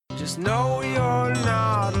Just know you're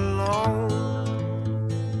not alone,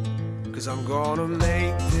 'cause I'm gonna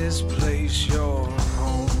make this place your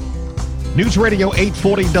home. News Radio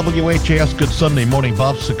 840 WHAS. Good Sunday morning.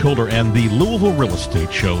 Bob Sokoler and the Louisville Real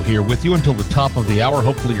Estate Show here with you until the top of the hour.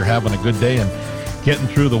 Hopefully you're having a good day and getting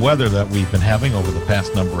through the weather that we've been having over the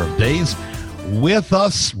past number of days. With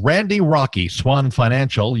us, Randy Rocky, Swan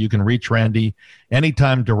Financial. You can reach Randy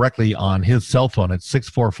anytime directly on his cell phone at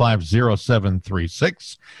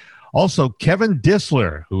 645-0736. Also, Kevin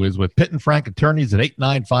Dissler, who is with Pitt and Frank Attorneys at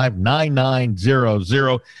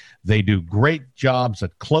 895-9900. They do great jobs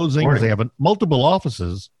at closings. Morning. They have multiple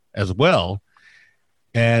offices as well.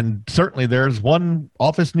 And certainly there's one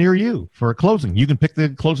office near you for a closing. You can pick the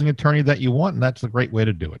closing attorney that you want, and that's a great way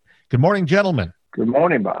to do it. Good morning, gentlemen. Good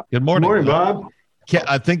morning, Bob. Good morning. Good morning, Bob.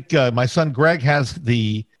 I think my son Greg has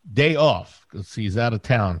the day off because he's out of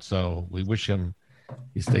town. So we wish him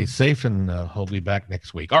he stays safe, and he'll be back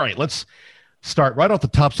next week. All right, let's start right off the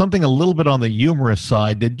top. Something a little bit on the humorous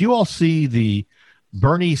side. Did you all see the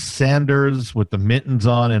Bernie Sanders with the mittens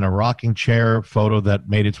on in a rocking chair photo that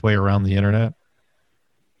made its way around the internet?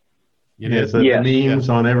 Yes, the memes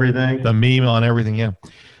on everything. The meme on everything, yeah.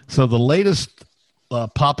 So the latest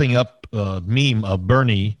popping up meme of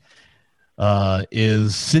Bernie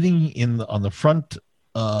is sitting on the front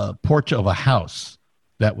porch of a house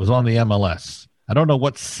that was on the MLS. I don't know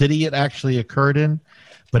what city it actually occurred in,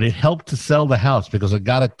 but it helped to sell the house because it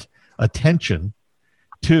got attention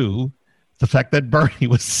to the fact that Bernie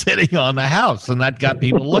was sitting on the house, and that got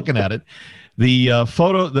people looking at it. The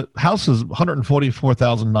photo, the house is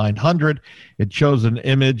 $144,900. It shows an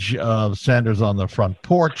image of Sanders on the front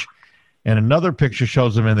porch, and another picture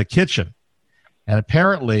shows him in the kitchen. And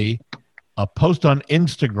apparently, a post on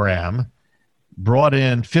Instagram brought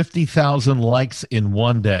in 50,000 likes in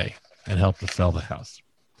one day and helped to sell the house.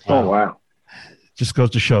 Oh, wow. Just goes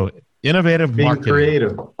to show innovative Being marketing.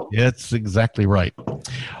 creative. It's exactly right. All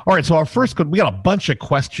right, so we got a bunch of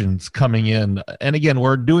questions coming in. And again,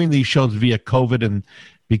 we're doing these shows via COVID, and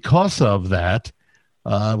because of that,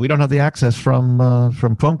 we don't have the access from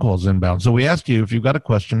phone calls inbound. So we asked you, if you've got a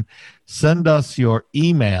question, send us your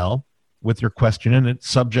email with your question in it.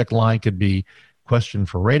 Subject line could be question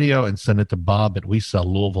for radio, and send it to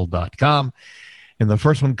bob@wesellouisville.com. And the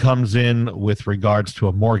first one comes in with regards to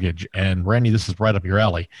a mortgage. And Randy, this is right up your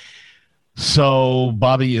alley. So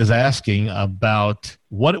Bobby is asking about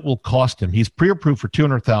what it will cost him. He's pre-approved for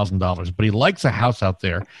 $200,000, but he likes a house out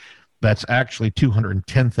there that's actually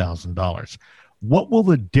 $210,000. What will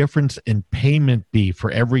the difference in payment be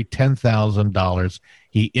for every $10,000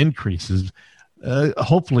 he increases?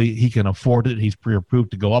 Hopefully he can afford it. He's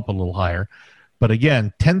pre-approved to go up a little higher. But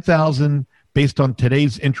again, $10,000 based on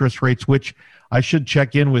today's interest rates, which I should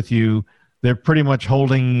check in with you. They're pretty much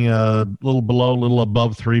holding a little below, a little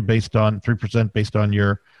above 3% based on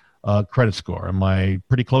your credit score. Am I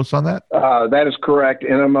pretty close on that? That is correct.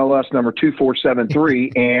 NMLS number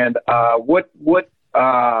 2473. And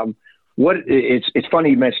it's funny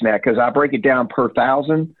you mention that, because I break it down per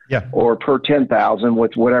thousand or per 10,000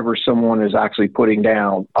 with whatever someone is actually putting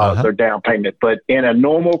down their down payment. But in a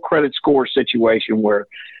normal credit score situation, where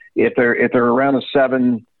if they're around a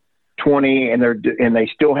 720 and they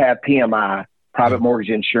still have PMI, private mortgage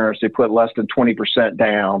insurance, they put less than 20%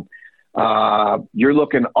 down, you're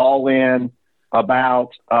looking all in about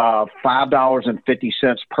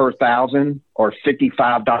 $5.50 per thousand, or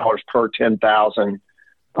 $55 per 10,000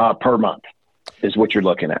 per month is what you're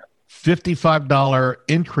looking at. $55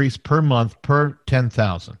 increase per month per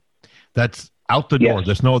 10,000. That's out the door. Yes.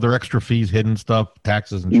 There's no other extra fees, hidden stuff,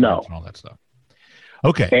 taxes, insurance, and all that stuff.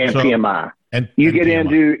 Okay. And PMI. And get PMI.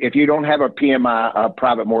 into, if you don't have a PMI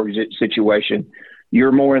private mortgage situation,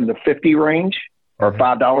 you're more in the 50 range, or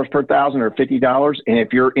 $5 per thousand, or $50. And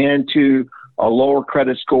if you're into a lower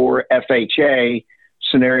credit score FHA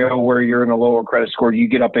scenario where you're in a lower credit score, you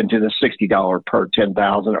get up into the $60 per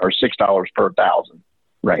 10,000 or $6 per thousand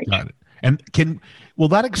range. Got it. And will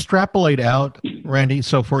that extrapolate out, Randy?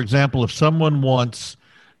 So, for example, if someone wants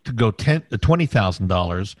to go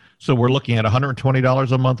 $20,000, so we're looking at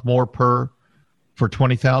 $120 a month more for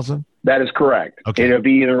 $20,000. That is correct. Okay. It'll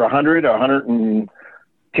be either 100,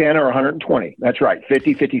 110, or 120. That's right.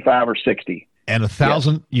 50, 55, or 60. And you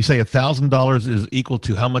say $1,000 is equal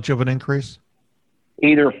to how much of an increase?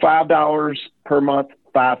 Either $5 per month,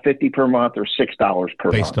 $5.50 per month, or $6 per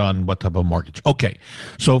month. Based on what type of mortgage. Okay.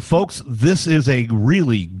 So, folks, this is a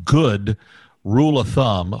really good rule of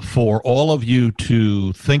thumb for all of you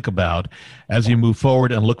to think about as you move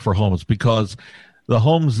forward and look for homes, because the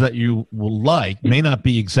homes that you will like may not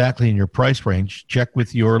be exactly in your price range. Check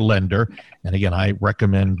with your lender. And again, I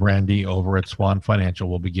recommend Randy over at Swan Financial.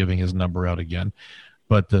 We'll be giving his number out again.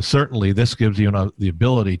 But certainly this gives you the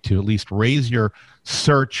ability to at least raise your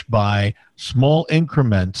search by small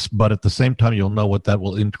increments, but at the same time, you'll know what that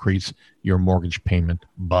will increase your mortgage payment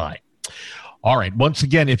by. All right. Once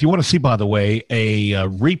again, if you want to see, by the way, a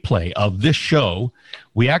replay of this show,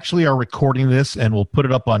 we actually are recording this and we'll put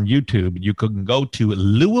it up on YouTube. You can go to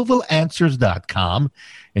LouisvilleAnswers.com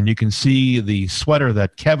and you can see the sweater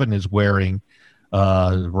that Kevin is wearing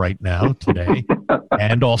right now today,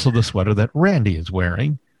 and also the sweater that Randy is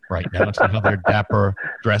wearing right now. It's another dapper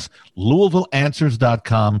dress.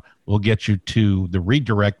 LouisvilleAnswers.com will get you to the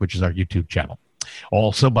redirect, which is our YouTube channel.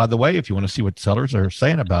 Also, by the way, if you want to see what sellers are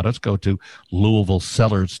saying about us, go to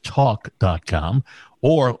LouisvilleSellersTalk.com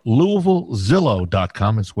or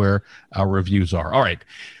LouisvilleZillow.com is where our reviews are. All right,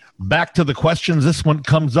 back to the questions. This one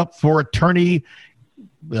comes up for attorney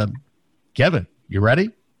Kevin. You ready?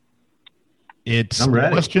 It's a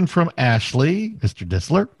question from Ashley, Mr.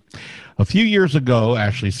 Disler. A few years ago,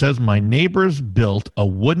 Ashley says, my neighbors built a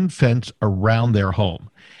wooden fence around their home.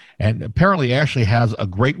 And apparently Ashley has a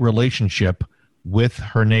great relationship with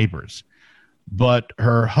her neighbors. But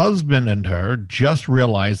her husband and her just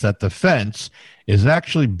realized that the fence is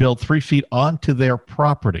actually built 3 feet onto their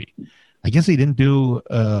property. I guess he didn't do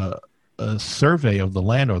a survey of the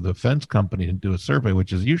land, or the fence company didn't do a survey,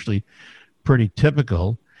 which is usually pretty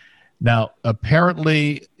typical. Now,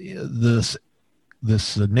 apparently, this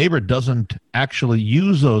neighbor doesn't actually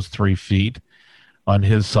use those 3 feet on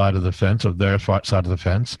his side of the fence, or their side of the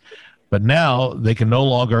fence, but now they can no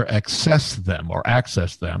longer access them.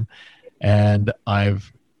 And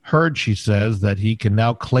I've heard, she says, that he can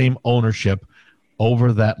now claim ownership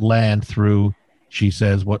over that land through, she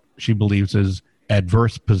says, what she believes is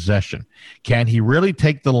adverse possession. Can he really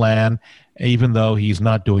take the land even though he's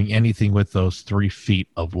not doing anything with those 3 feet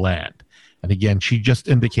of land? And again, she just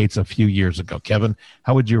indicates a few years ago. Kevin,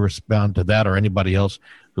 how would you respond to that, or anybody else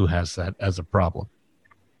who has that as a problem?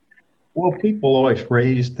 Well, people always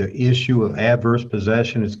raise the issue of adverse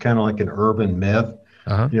possession. It's kind of like an urban myth.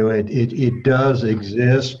 Uh-huh. You know, it does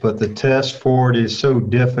exist, but the test for it is so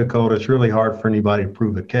difficult. It's really hard for anybody to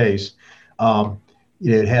prove a case.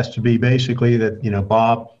 It has to be basically that,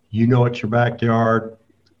 Bob, it's your backyard.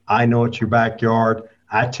 I know it's your backyard.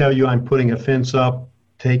 I tell you I'm putting a fence up,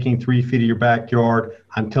 taking 3 feet of your backyard.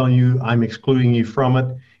 I'm telling you I'm excluding you from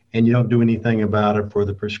it, and you don't do anything about it for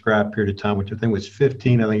the prescribed period of time, which I think was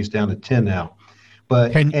 15. I think it's down to 10 now.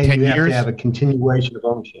 But 10 you years? have to have a continuation of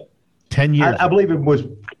ownership. 10 years? I believe it was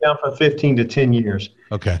down from 15 to 10 years.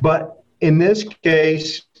 Okay. But in this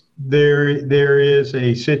case, there is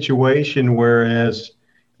a situation whereas,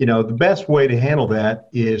 the best way to handle that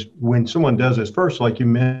is when someone does this first, like you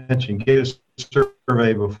mentioned, get a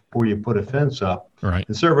survey before you put a fence up. Right.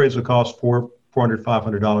 The surveys will cost $400,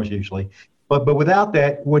 $500 usually. But without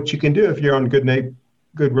that, what you can do if you're on good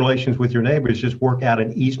relations with your neighbor is just work out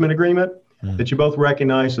an easement agreement that you both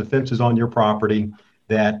recognize the fence is on your property,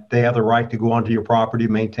 that they have the right to go onto your property,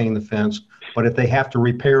 maintain the fence, but if they have to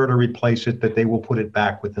repair it or replace it, that they will put it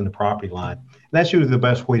back within the property line. And that's usually the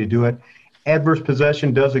best way to do it. Adverse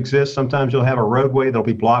possession does exist. Sometimes you'll have a roadway that'll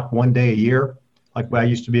be blocked one day a year. Like I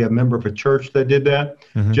used to be a member of a church that did that,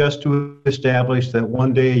 just to establish that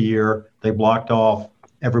one day a year they blocked off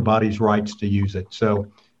everybody's rights to use it. So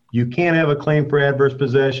you can have a claim for adverse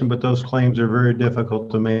possession, but those claims are very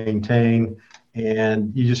difficult to maintain,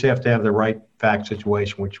 and you just have to have the right fact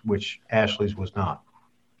situation, which Ashley's was not.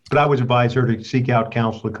 But I would advise her to seek out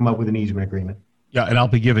counsel to come up with an easement agreement. Yeah, and I'll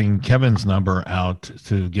be giving Kevin's number out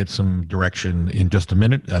to get some direction in just a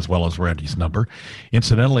minute, as well as Randy's number.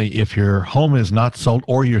 Incidentally, if your home is not sold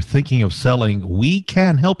or you're thinking of selling, we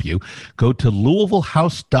can help you. Go to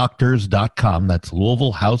LouisvilleHouseDoctors.com. That's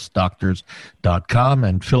LouisvilleHouseDoctors.com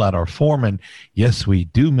and fill out our form. And yes, we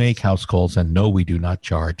do make house calls, and no, we do not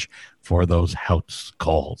charge for those house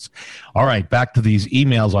calls. All right, back to these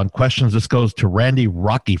emails on questions. This goes to Randy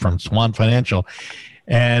Rocky from Swan Financial.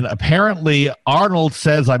 And apparently Arnold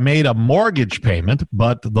says, I made a mortgage payment,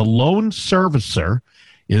 but the loan servicer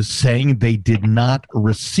is saying they did not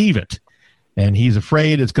receive it. And he's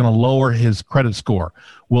afraid it's going to lower his credit score.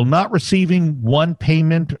 Will not receiving one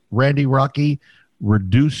payment, Randy Rocky,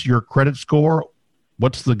 reduce your credit score?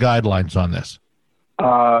 What's the guidelines on this?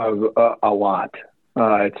 A lot.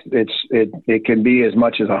 It can be as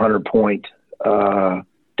much as 100-point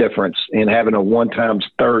difference. And having a 1 times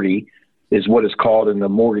 30 is what is called in the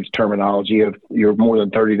mortgage terminology of you're more than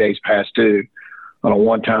 30 days past due. On a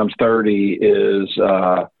 1 times 30 is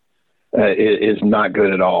is not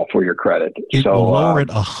good at all for your credit. It will lower it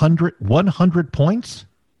 100 points?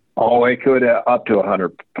 Oh, it could up to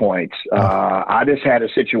 100 points. I just had a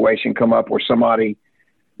situation come up where somebody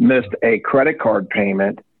missed a credit card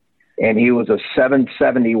payment, and he was a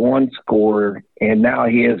 771 score, and now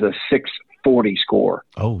he is a 640 score.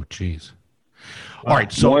 Oh, geez. All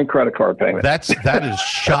right, so one credit card payment. That is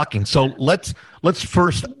shocking. So let's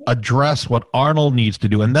first address what Arnold needs to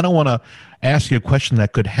do, and then I want to ask you a question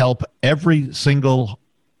that could help every single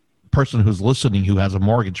person who's listening who has a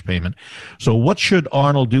mortgage payment. So what should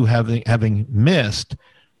Arnold do having missed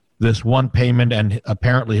this one payment, and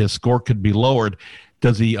apparently his score could be lowered?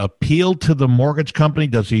 Does he appeal to the mortgage company?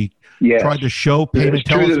 Does he try to show payment?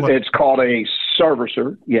 It's called a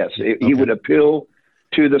servicer. Yes, he would appeal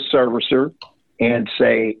to the servicer and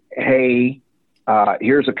say, hey,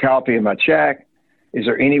 here's a copy of my check. Is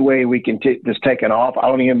there any way we can just take it off? I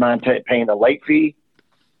don't even mind paying the late fee,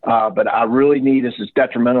 but I really need this. It's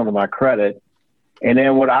detrimental to my credit. And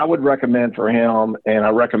then what I would recommend for him, and I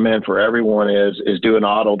recommend for everyone, is do an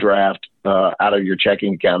auto draft out of your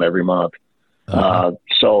checking account every month.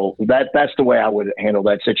 So that's the way I would handle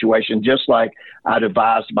that situation, just like I'd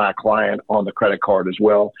advised my client on the credit card as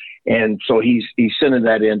well. And so he's sending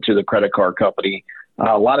that into the credit card company.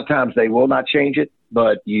 A lot of times they will not change it,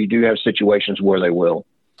 but you do have situations where they will.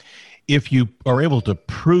 If you are able to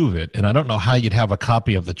prove it, and I don't know how you'd have a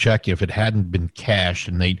copy of the check if it hadn't been cashed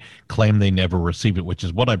and they claim they never received it, which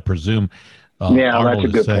is what I presume. Arnold, that's a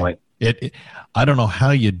good point. I don't know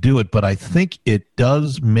how you do it, but I think it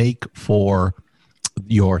does make for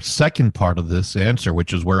your second part of this answer,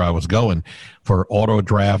 which is where I was going, for auto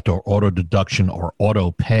draft or auto deduction or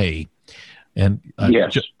auto pay. And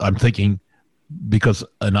I'm thinking,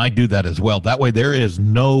 and I do that as well. That way there is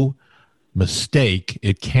no mistake.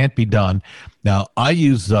 It can't be done. Now, I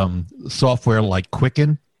use software like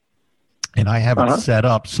Quicken, and I have it set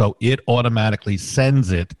up so it automatically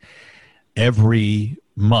sends it every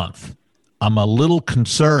month. I'm a little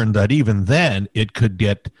concerned that even then it could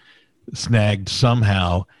get snagged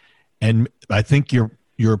somehow. And I think your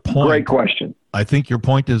point. Great question. I think your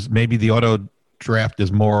point is maybe the auto draft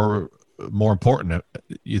is more important.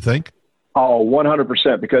 You think? Oh,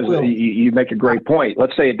 100%, because you make a great point.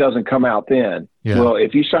 Let's say it doesn't come out then. Yeah. Well,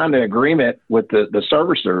 if you signed an agreement with the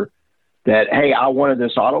servicer that, hey, I wanted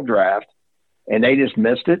this auto draft, and they just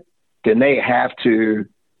missed it, then they have to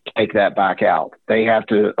take that back out. They have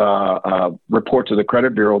to report to the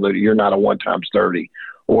credit bureau that you're not a one-time 30,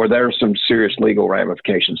 or there's some serious legal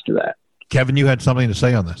ramifications to that. Kevin, you had something to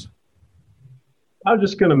say on this. I was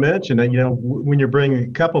just going to mention that, when you're bringing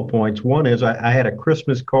a couple points, one is I had a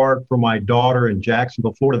Christmas card for my daughter in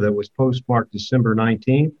Jacksonville, Florida that was postmarked December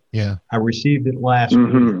 19th. Yeah. I received it last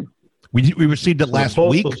week. We received it last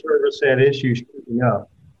week? The Postal Service had issues shooting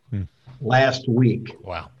up last week.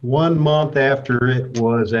 Wow. 1 month after it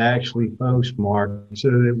was actually postmarked,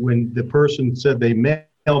 so that when the person said they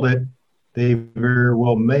mailed it, they very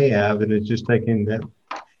well may have, and it's just taking that.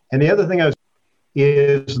 And the other thing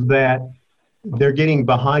is that they're getting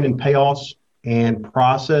behind in payoffs and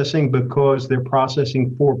processing because they're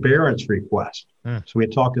processing forbearance requests. So we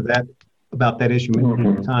had talked about that issue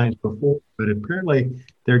many times before, but apparently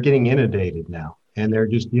they're getting inundated now, and they're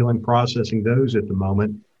just processing those at the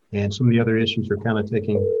moment. And some of the other issues are kind of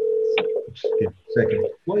taking second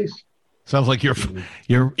place. Sounds like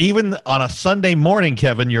you're even on a Sunday morning,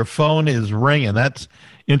 Kevin, your phone is ringing. That's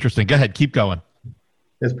interesting. Go ahead, keep going.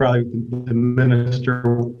 That's probably the minister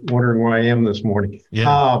wondering where I am this morning.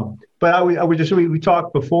 Yeah. But we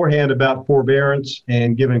talked beforehand about forbearance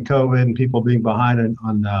and given COVID and people being behind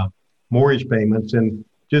on mortgage payments. And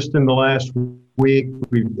just in the last week,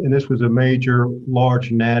 and this was a major,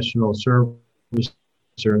 large national service,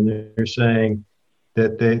 and they're saying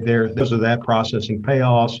that because of that, processing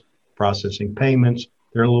payoffs, processing payments,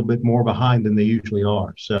 they're a little bit more behind than they usually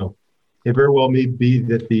are. So it very well may be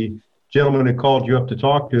that the gentleman who called you up to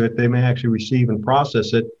talk to it, they may actually receive and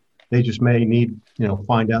process it. They just may need,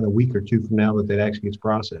 find out a week or two from now that actually gets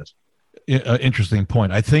processed. Interesting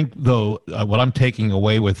point. I think, though, what I'm taking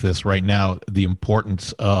away with this right now, the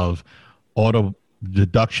importance of auto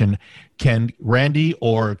deduction. Randy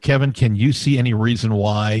or Kevin, can you see any reason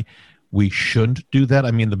why we shouldn't do that?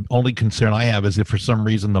 I mean, the only concern I have is if for some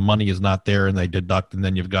reason the money is not there and they deduct, and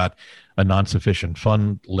then you've got a non-sufficient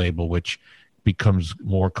fund label, which becomes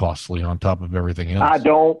more costly on top of everything else. I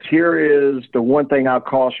don't. Here is the one thing I'll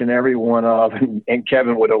caution everyone of, and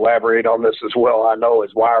Kevin would elaborate on this as well, I know,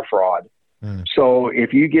 is wire fraud. So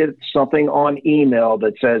if you get something on email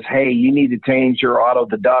that says, hey, you need to change your auto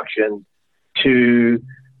deduction to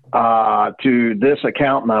this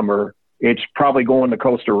account number, it's probably going to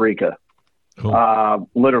Costa Rica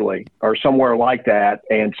literally, or somewhere like that,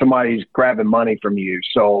 and somebody's grabbing money from you.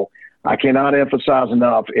 So I cannot emphasize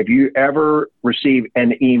enough, if you ever receive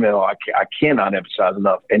an email, I cannot emphasize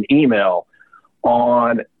enough, an email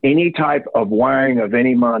on any type of wiring of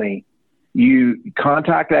any money, you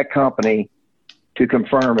contact that company to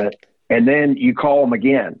confirm it, and then you call them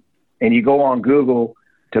again, and you go on Google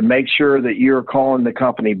to make sure that you're calling the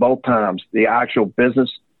company both times, the actual business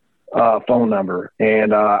phone number.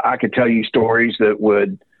 And I could tell you stories that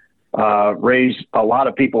would raise a lot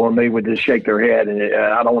of people, and they would just shake their head. And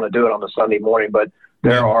I don't want to do it on a Sunday morning, but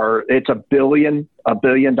it's a $1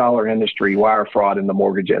 billion industry, wire fraud in the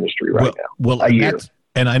mortgage industry now. Well,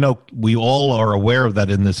 and I know we all are aware of that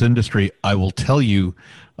in this industry. I will tell you,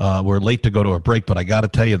 we're late to go to a break, but I got to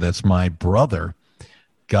tell you this. My brother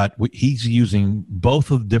he's using both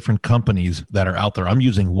of the different companies that are out there. I'm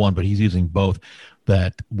using one, but he's using both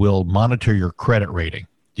that will monitor your credit rating.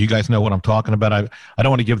 Do you guys know what I'm talking about? I don't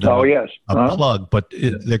want to give them a plug, but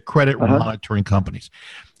they're credit monitoring companies.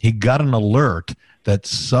 He got an alert that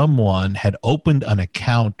someone had opened an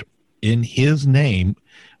account in his name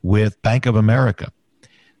with Bank of America.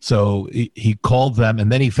 So he called them, and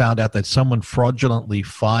then he found out that someone fraudulently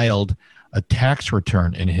filed a tax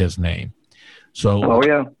return in his name. So,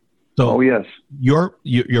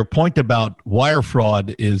 your point about wire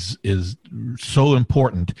fraud is so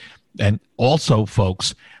important. And also,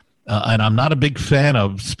 folks, and I'm not a big fan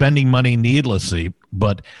of spending money needlessly,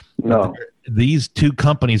 but these two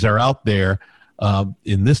companies are out there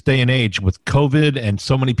in this day and age with COVID and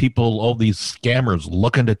so many people, all these scammers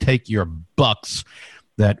looking to take your bucks,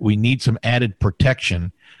 that we need some added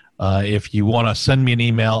protection. If you want to send me an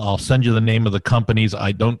email, I'll send you the name of the companies.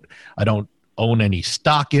 I don't own any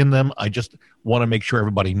stock in them. I just want to make sure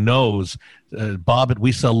everybody knows. Bob at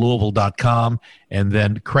WeSellLouisville.com, and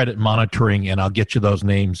then credit monitoring, and I'll get you those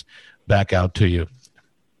names back out to you.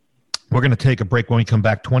 We're going to take a break. When we come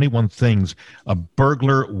back, 21 things a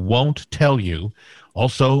burglar won't tell you.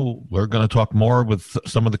 Also, we're going to talk more with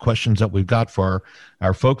some of the questions that we've got for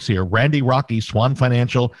our folks here. Randy Rocky, Swan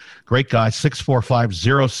Financial, great guy,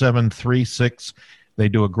 645-0736. They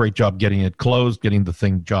do a great job getting it closed, getting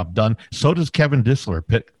the job done. So does Kevin Dissler,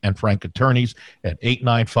 Pitt and Frank Attorneys, at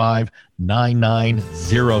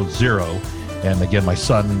 895-9900. And again, my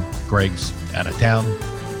son, Greg's out of town.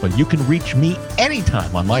 But you can reach me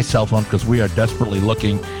anytime on my cell phone, because we are desperately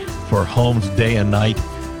looking for homes day and night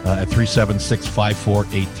at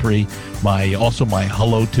 376-5483. My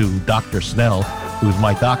hello to Dr. Snell, who's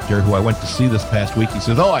my doctor, who I went to see this past week. He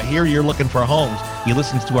says, I hear you're looking for homes. He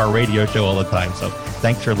listens to our radio show all the time. So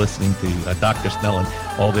thanks for listening to Dr. Snell and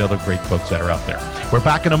all the other great folks that are out there. We're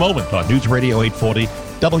back in a moment on News Radio 840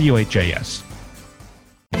 WHAS.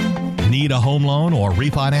 Need a home loan or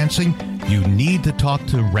refinancing? You need to talk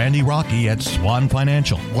to Randy Rocky at Swan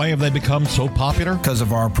Financial. Why have they become so popular? Because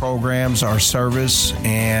of our programs, our service,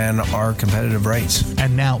 and our competitive rates.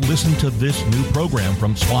 And now listen to this new program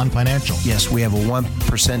from Swan Financial. Yes, we have a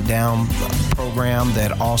 1% down program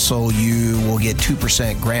that also you will get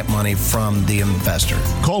 2% grant money from the investor.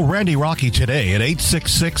 Call Randy Rocky today at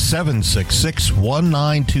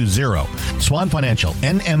 866-766-1920. Swan Financial,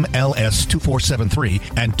 NMLS 2473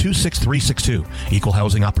 and 26362. Equal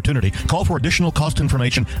housing opportunity. Call for additional cost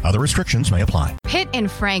information. Other restrictions may apply. Pitt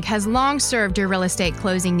and Frank has long served your real estate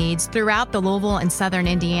closing needs throughout the Louisville and Southern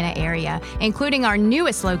Indiana area, including our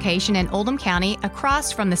newest location in Oldham County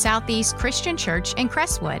across from the Southeast Christian Church in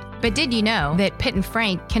Crestwood. But did you know that Pitt and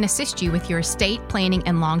Frank can assist you with your estate planning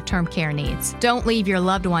and long-term care needs? Don't leave your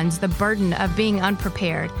loved ones the burden of being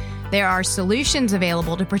unprepared. There are solutions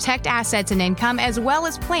available to protect assets and income, as well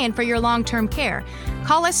as plan for your long-term care.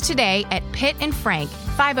 Call us today at Pitt and Frank,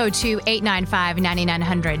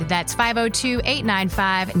 502-895-9900. That's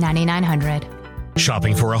 502-895-9900.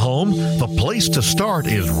 Shopping for a home? The place to start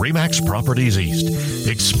is RE/MAX Properties East.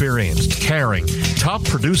 Experienced, caring, top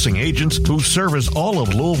producing agents who service all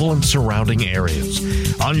of Louisville and surrounding areas.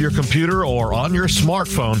 On your computer or on your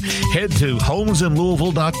smartphone, head to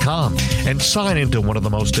homesinlouisville.com and sign into one of the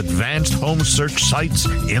most advanced home search sites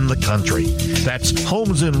in the country. That's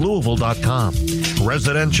homesinlouisville.com.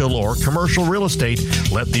 Residential or commercial real estate,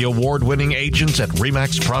 let the award-winning agents at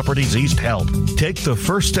RE/MAX Properties East help. Take the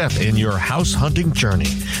first step in your house hunting journey.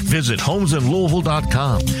 Visit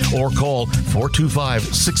homesinlouisville.com or call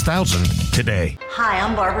 425-6000 today. Hi,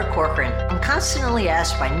 I'm Barbara Corcoran. I'm constantly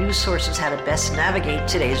asked by news sources how to best navigate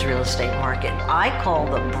today's real estate market. I call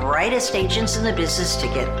the brightest agents in the business to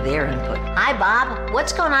get their input. Hi, Bob.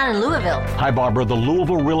 What's going on in Louisville? Hi, Barbara. The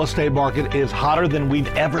Louisville real estate market is hotter than we've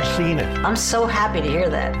ever seen it. I'm so happy to hear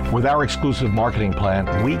that. With our exclusive marketing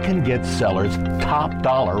plan, we can get sellers top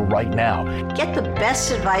dollar right now. Get the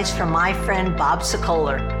best advice from my friend Bob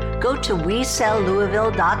Sokoler. Go to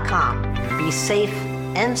WeSellLouisville.com. Be safe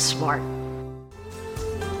and smart.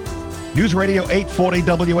 News Radio 840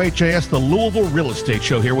 WHAS, the Louisville Real Estate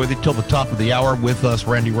Show, here with you till the top of the hour. With us,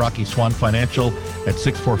 Randy Rocky, Swan Financial at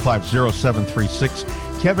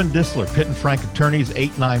 645-0736. Kevin Disler, Pitt and Frank Attorneys,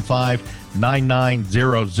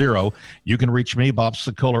 895-9900. You can reach me, Bob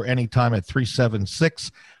Sokoler, anytime at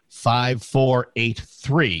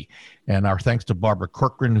 376-5483. And our thanks to Barbara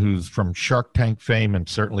Corcoran, who's from Shark Tank fame, and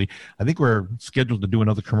certainly I think we're scheduled to do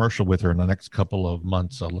another commercial with her in the next couple of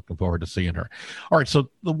months. So looking forward to seeing her. All right, so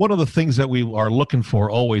one of the things that we are looking for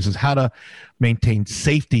always is how to maintain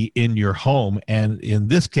safety in your home. And in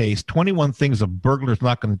this case, 21 things a burglar's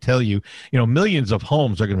not going to tell you. You know, millions of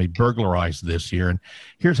homes are going to be burglarized this year, and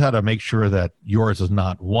here's how to make sure that yours is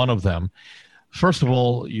not one of them. First of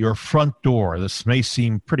all, your front door. This may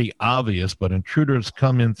seem pretty obvious, but intruders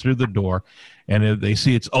come in through the door and if they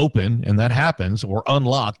see it's open, and that happens, or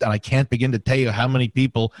unlocked, and I can't begin to tell you how many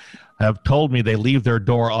people have told me they leave their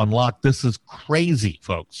door unlocked. This is crazy,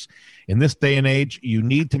 folks. In this day and age, you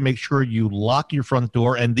need to make sure you lock your front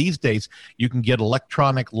door, and these days you can get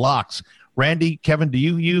electronic locks. Randy, Kevin, do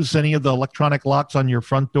you use any of the electronic locks on your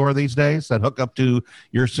front door these days that hook up to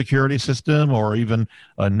your security system or even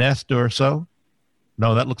a Nest or so?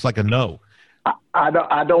 No, that looks like a no.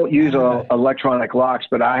 I don't use electronic locks,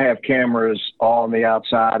 but I have cameras all on the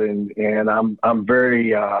outside, and I'm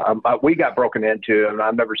very we got broken into, and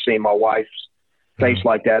I've never seen my wife's face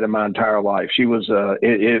like that in my entire life. She was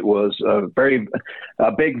it was a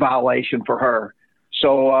big violation for her.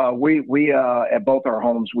 So we at both our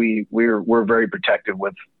homes we're very protective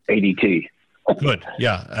with ADT. Good,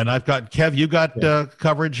 yeah. And I've got Kev. You got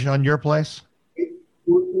coverage on your place?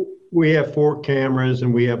 We have 4 cameras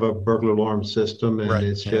and we have a burglar alarm system, and right.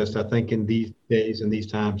 It's just, I think in these days and these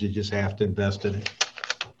times, you just have to invest in it.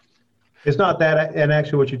 It's not that, and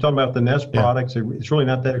actually what you're talking about, the Nest products, it's really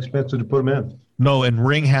not that expensive to put them in. No, and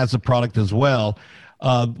Ring has a product as well.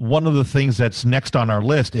 One of the things that's next on our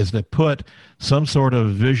list is to put some sort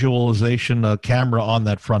of visualization camera on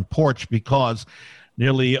that front porch, because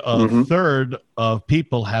nearly a third of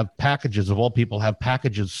people have packages, of all people have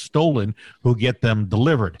packages stolen who get them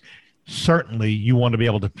delivered. Certainly, you want to be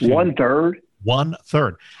able to. 1/3?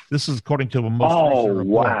 1/3. This is according to a most recent report.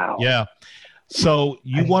 Wow. Yeah. So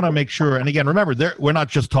you want to make sure, and again, remember, we're not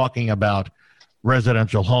just talking about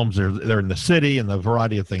residential homes. They're in the city and the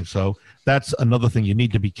variety of things. So that's another thing you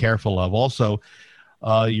need to be careful of. Also,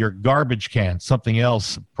 your garbage cans, something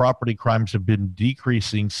else. Property crimes have been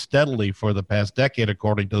decreasing steadily for the past decade,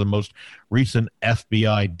 according to the most recent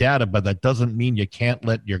FBI data, but that doesn't mean you can't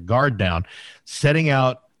let your guard down. Setting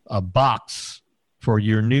out a box for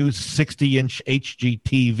your new 60-inch HG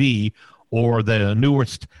TV or the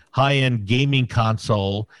newest high-end gaming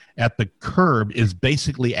console at the curb is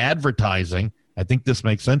basically advertising. I think this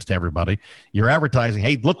makes sense to everybody. You're advertising,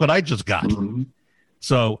 hey, look what I just got. Mm-hmm.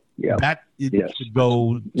 So that should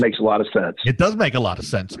go. Makes a lot of sense. It does make a lot of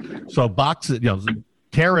sense. So box it,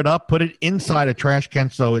 tear it up, put it inside a trash can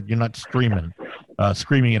so you're not screaming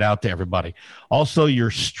it out to everybody. Also,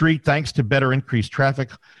 your street, thanks to better increased traffic,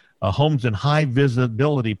 homes in high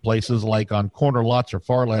visibility places like on corner lots are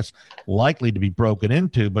far less likely to be broken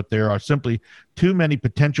into, but there are simply too many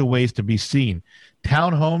potential ways to be seen.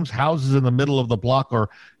 Townhomes, houses in the middle of the block,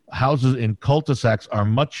 or houses in cul-de-sacs are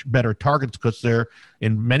much better targets because they're,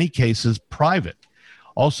 in many cases, private.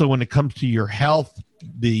 Also, when it comes to your health,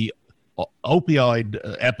 the opioid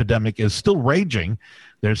epidemic is still raging.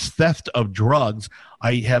 There's theft of drugs.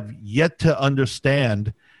 I have yet to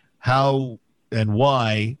understand how and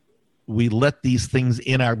why we let these things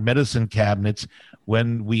in our medicine cabinets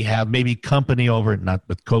when we have maybe company over, not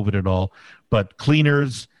with COVID at all, but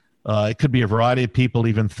cleaners. It could be a variety of people,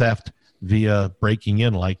 even theft via breaking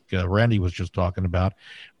in, like Randy was just talking about.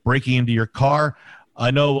 Breaking into your car.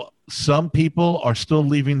 I know some people are still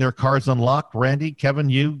leaving their cars unlocked. Randy, Kevin,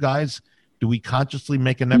 you guys, do we consciously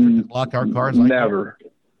make an effort to lock our cars? Never.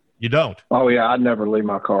 You don't? Oh, yeah, I'd never leave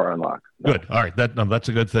my car unlocked. No. Good. All right, that's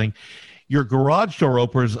a good thing. Your garage door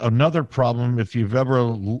opener is another problem. If you've ever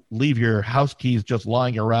leave your house keys just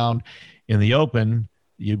lying around in the open,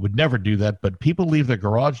 you would never do that, but people leave their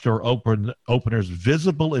garage door openers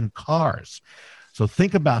visible in cars. So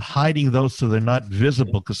think about hiding those so they're not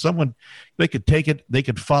visible, because they could take it, they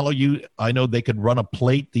could follow you. I know they could run a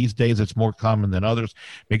plate. These days it's more common than others.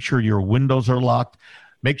 Make sure your windows are locked.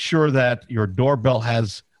 Make sure that your doorbell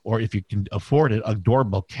has, or if you can afford it, a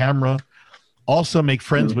doorbell camera. Also make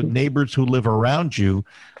friends with neighbors who live around you.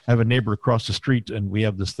 I have a neighbor across the street, and we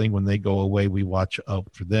have this thing when they go away, we watch out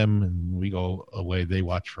for them, and we go away, they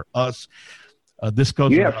watch for us. This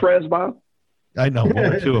goes. You have friends, Bob? I know, one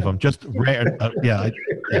or two of them. Just rare. Yeah.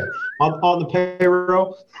 On the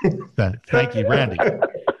payroll. Thank you, Randy.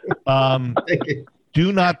 Thank you.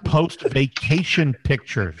 Do not post vacation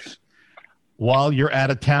pictures while you're out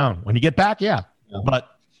of town. When you get back,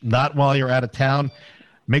 but not while you're out of town.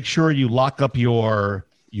 Make sure you lock up your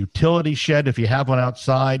utility shed if you have one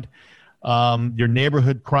outside. Your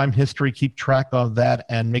neighborhood crime history, keep track of that,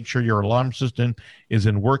 and make sure your alarm system is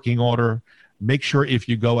in working order. Make sure if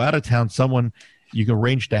you go out of town, you can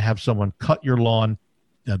arrange to have someone cut your lawn.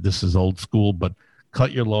 This is old school, but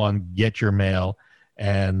cut your lawn, get your mail,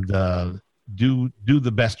 and do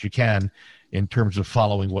the best you can in terms of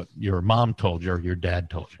following what your mom told you or your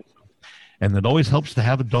dad told you. And it always helps to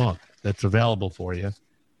have a dog that's available for you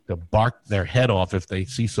to bark their head off if they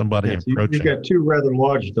see somebody approaching. You've got two rather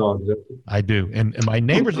large dogs. I do. And my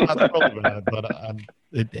neighbors are not thrilled about it,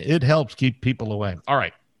 but it helps keep people away. All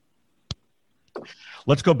right.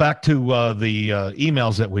 Let's go back to the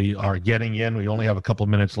emails that we are getting in. We only have a couple of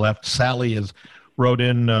minutes left. Sally has wrote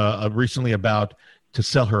in recently about to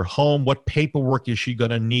sell her home. What paperwork is she going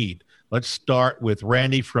to need? Let's start with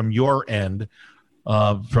Randy from your end,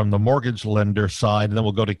 from the mortgage lender side, and then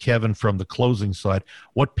we'll go to Kevin from the closing side.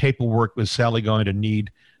 What paperwork is Sally going to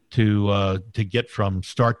need to get from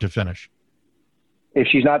start to finish? If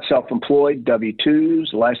she's not self-employed,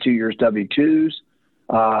 W-2s, the last 2 years W-2s.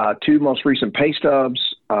 2 most recent pay stubs,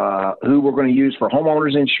 who we're going to use for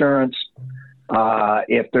homeowners insurance.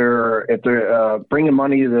 If they're bringing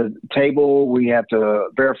money to the table, we have to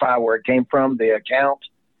verify where it came from, the account.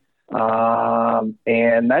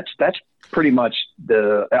 And that's pretty much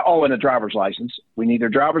in a driver's license. We need their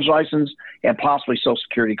driver's license and possibly Social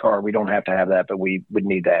Security card. We don't have to have that, but we would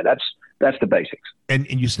need that. That's the basics. And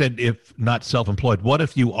you said if not self-employed. What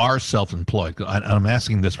if you are self-employed? I'm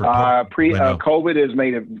asking this for COVID has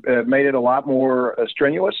made it a lot more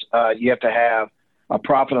strenuous. You have to have a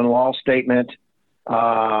profit and loss statement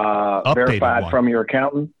verified from your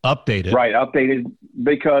accountant. Updated. Right, updated,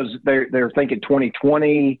 because they're thinking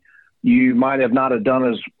 2020 you might have not have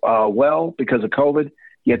done as well because of COVID.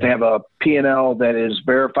 You have to have a P&L that is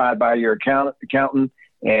verified by your accountant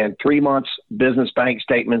and 3 months business bank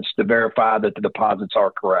statements to verify that the deposits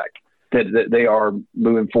are correct, that they are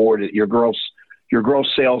moving forward. Your gross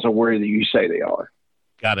sales are where you say they are.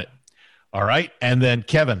 Got it. All right. And then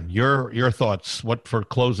Kevin, your thoughts. What for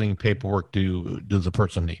closing paperwork does a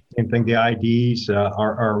person need? Same thing. The IDs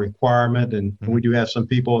are a requirement, and we do have some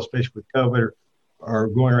people, especially with COVID, are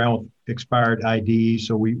going around with expired IDs.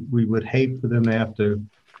 So we would hate for them to have to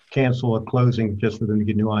cancel a closing just for them to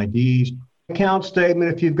get new IDs. Account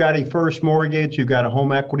statement, if you've got a first mortgage, you've got a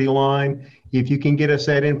home equity line, if you can get us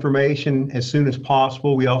that information as soon as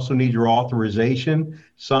possible. We also need your authorization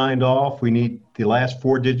signed off. We need the last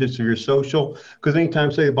 4 digits of your social, because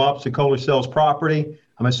anytime, say, Bob Sokoler sells property,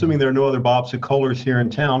 I'm assuming there are no other Bob Sokolers here in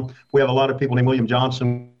town. We have a lot of people named William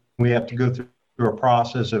Johnson. We have to go through a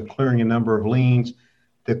process of clearing a number of liens.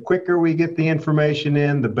 The quicker we get the information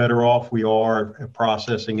in, the better off we are at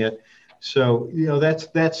processing it. So,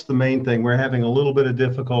 that's the main thing. We're having a little bit of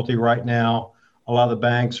difficulty right now. A lot of the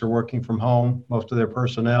banks are working from home, most of their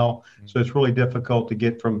personnel. So it's really difficult to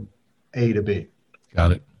get from A to B.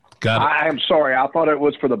 Got it. I'm sorry. I thought it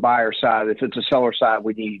was for the buyer side. If it's a seller side,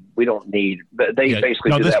 we don't need.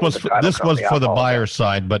 Basically do this that was with the title this was company. for the buyer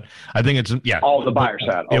side, but I think it's the buyer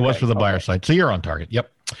side. It was for the buyer side. So you're on target.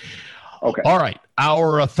 Yep. Okay. All right.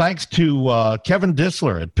 Our thanks to Kevin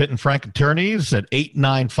Dissler at Pitt & Frank Attorneys at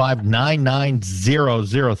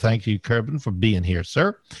 895-9900. Thank you, Kevin, for being here,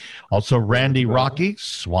 sir. Also, Randy Rocky,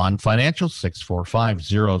 Swan Financial,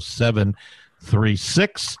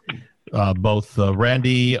 645-0736. Both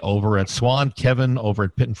Randy over at Swan, Kevin over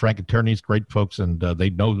at Pitt & Frank Attorneys, great folks, and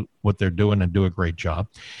they know what they're doing and do a great job.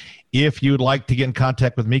 If you'd like to get in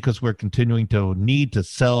contact with me, because we're continuing to need to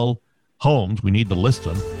sell homes, we need to list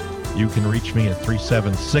them, you can reach me at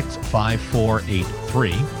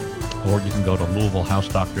 376-5483, or you can go to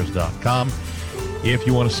LouisvilleHouseDoctors.com. If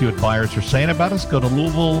you want to see what buyers are saying about us, go to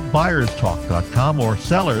LouisvilleBuyersTalk.com, or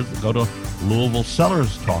sellers, go to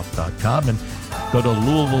LouisvilleSellersTalk.com, and go to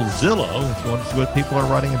Louisville Zillow if you want to see what people are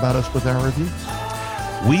writing about us with our reviews.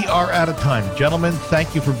 We are out of time. Gentlemen,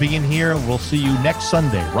 thank you for being here. We'll see you next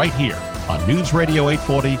Sunday right here on News Radio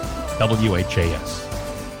 840 WHAS.